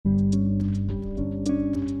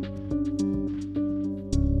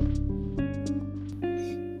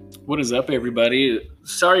What is up, everybody?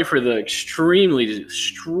 Sorry for the extremely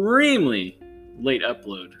late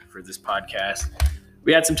upload for this podcast.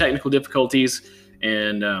 We had some technical difficulties,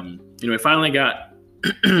 and we finally got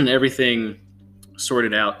everything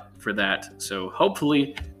sorted out for that. So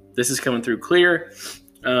hopefully this is coming through clear.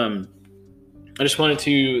 I just wanted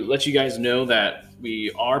to let you guys know that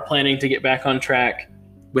we are planning to get back on track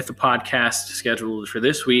with the podcast scheduled for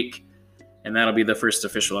this week, and that'll be the first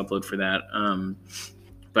official upload for that.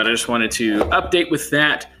 But I just wanted to update with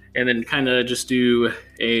that, and then kind of just do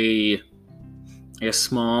a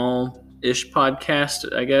small-ish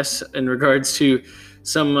podcast, I guess, in regards to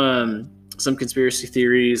some conspiracy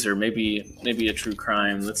theories, or maybe a true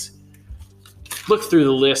crime. Let's look through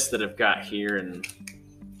the list that I've got here, and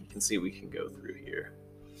you can see we can go through here.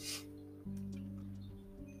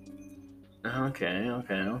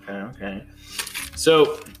 Okay.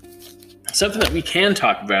 So something that we can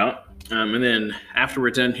talk about. And then after we're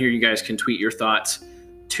done here, you guys can tweet your thoughts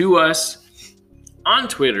to us on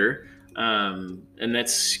Twitter. And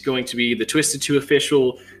that's going to be the TwistedTwo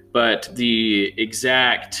official, but the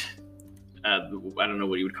exact, I don't know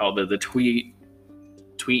what you would call the tweet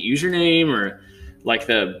username, or like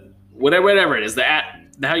the whatever it is,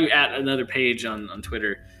 how you at another page on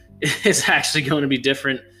Twitter is actually going to be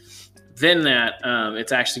different than that.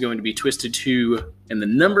 It's actually going to be TwistedTwo and the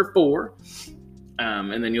number 4.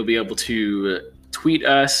 And then you'll be able to tweet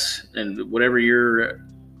us and whatever your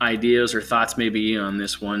ideas or thoughts may be on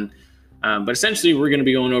this one. But essentially, we're going to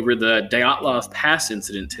be going over the Dyatlov Pass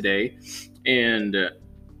Incident today. And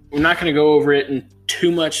we're not going to go over it in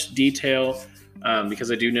too much detail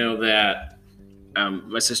because I do know that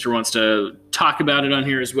my sister wants to talk about it on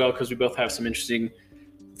here as well, because we both have some interesting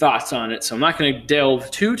thoughts on it. So I'm not going to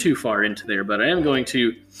delve too far into there, but I am going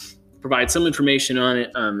to provide some information on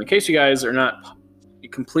it in case you guys are not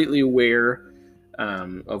completely aware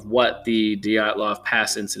of what the Dyatlov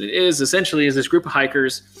Pass Incident is. Essentially, is this group of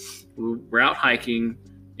hikers who were out hiking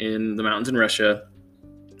in the mountains in Russia,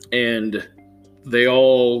 and they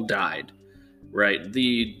all died, right?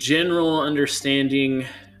 The general understanding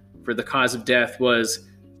for the cause of death was,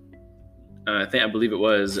 I believe it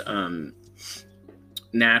was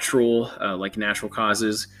natural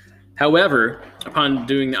causes. However, upon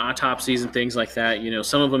doing the autopsies and things like that,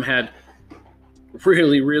 some of them had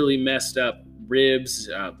really messed up ribs.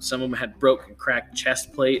 Some of them had broken, cracked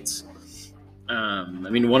chest plates.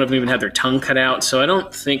 One of them even had their tongue cut out. So I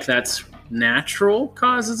don't think that's natural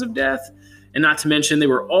causes of death. And not to mention, they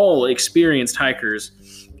were all experienced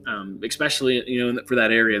hikers, especially, for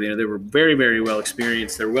that area. They were very, very well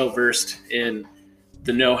experienced. They're well versed in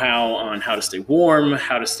the know-how on how to stay warm,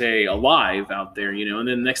 how to stay alive out there, and then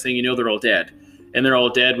the next thing you know, they're all dead. And they're all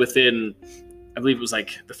dead within, I believe it was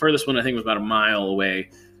like the furthest one, I think, was about a mile away.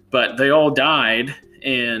 But they all died,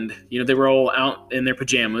 and they were all out in their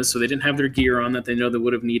pajamas, so they didn't have their gear on that they know they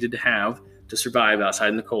would have needed to have to survive outside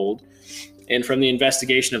in the cold. And from the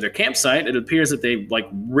investigation of their campsite, it appears that they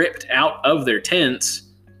ripped out of their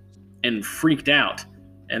tents and freaked out,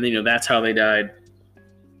 and that's how they died.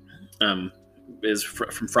 Is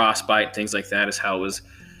from frostbite, things like that, is how it was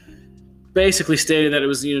basically stated, that it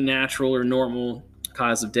was natural or normal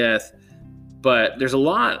cause of death. But there's a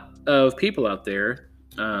lot of people out there,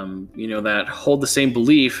 that hold the same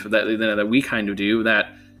belief that we kind of do,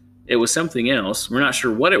 that it was something else. We're not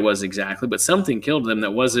sure what it was exactly, but something killed them that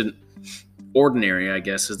wasn't ordinary, I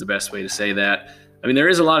guess is the best way to say that. There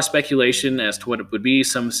is a lot of speculation as to what it would be.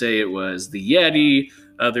 Some say it was the Yeti.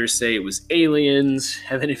 Others say it was aliens.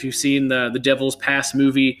 And then if you've seen the Devil's Pass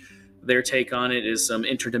movie, their take on it is some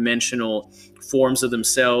interdimensional forms of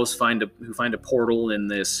themselves who find a portal in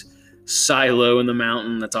this silo in the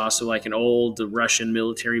mountain that's also like an old Russian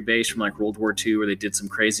military base from World War II, where they did some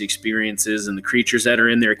crazy experiences, and the creatures that are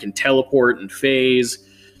in there can teleport and phase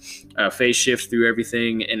shift through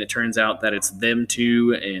everything, and it turns out that it's them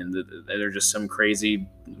too, and they're just some crazy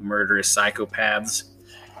murderous psychopaths,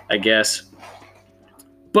 I guess.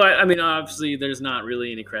 But obviously there's not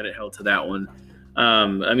really any credit held to that one.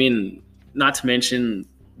 Not to mention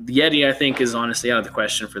the Yeti, I think, is honestly out of the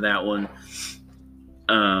question for that one.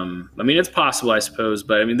 It's possible, I suppose,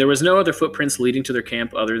 but there was no other footprints leading to their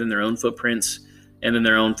camp other than their own footprints, and then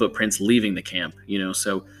their own footprints leaving the camp,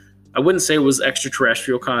 so I wouldn't say it was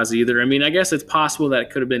extraterrestrial cause either. I guess it's possible that it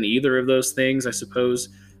could have been either of those things, I suppose,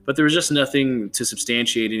 but there was just nothing to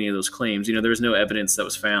substantiate any of those claims. There was no evidence that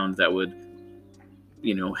was found that would,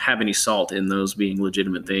 have any salt in those being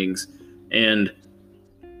legitimate things. And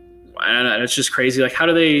I don't know, it's just crazy. How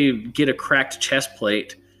do they get a cracked chest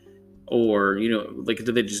plate Or, like,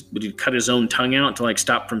 would he cut his own tongue out to like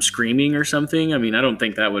stop from screaming or something? I mean, I don't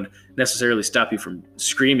think that would necessarily stop you from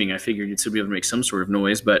screaming. I figured you'd still be able to make some sort of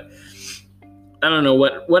noise, but I don't know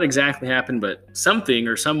what exactly happened, but something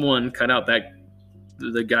or someone cut out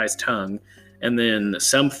the guy's tongue, and then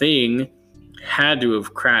something had to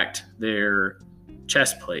have cracked their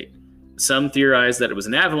chest plate. Some theorize that it was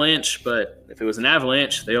an avalanche, but if it was an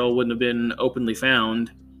avalanche, they all wouldn't have been openly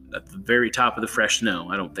found at the very top of the fresh snow,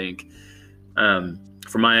 I don't think. From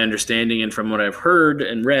my understanding and from what I've heard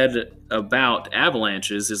and read about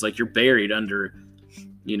avalanches, is like you're buried under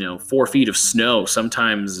 4 feet of snow.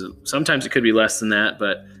 Sometimes it could be less than that,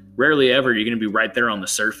 but rarely ever you're going to be right there on the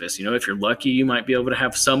surface. If you're lucky, you might be able to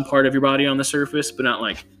have some part of your body on the surface, but not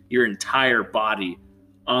like your entire body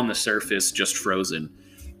on the surface, just frozen.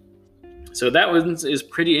 So that one is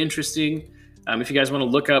pretty interesting. If you guys want to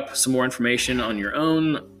look up some more information on your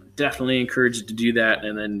own, definitely encourage you to do that.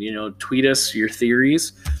 And then, tweet us your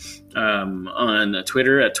theories on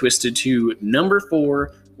Twitter at TwistedTwo4,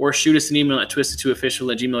 or shoot us an email at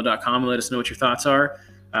twistedtwoofficial@gmail.com and let us know what your thoughts are.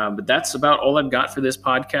 But that's about all I've got for this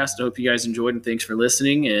podcast. I hope you guys enjoyed, and thanks for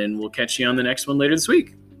listening, and we'll catch you on the next one later this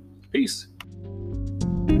week. Peace.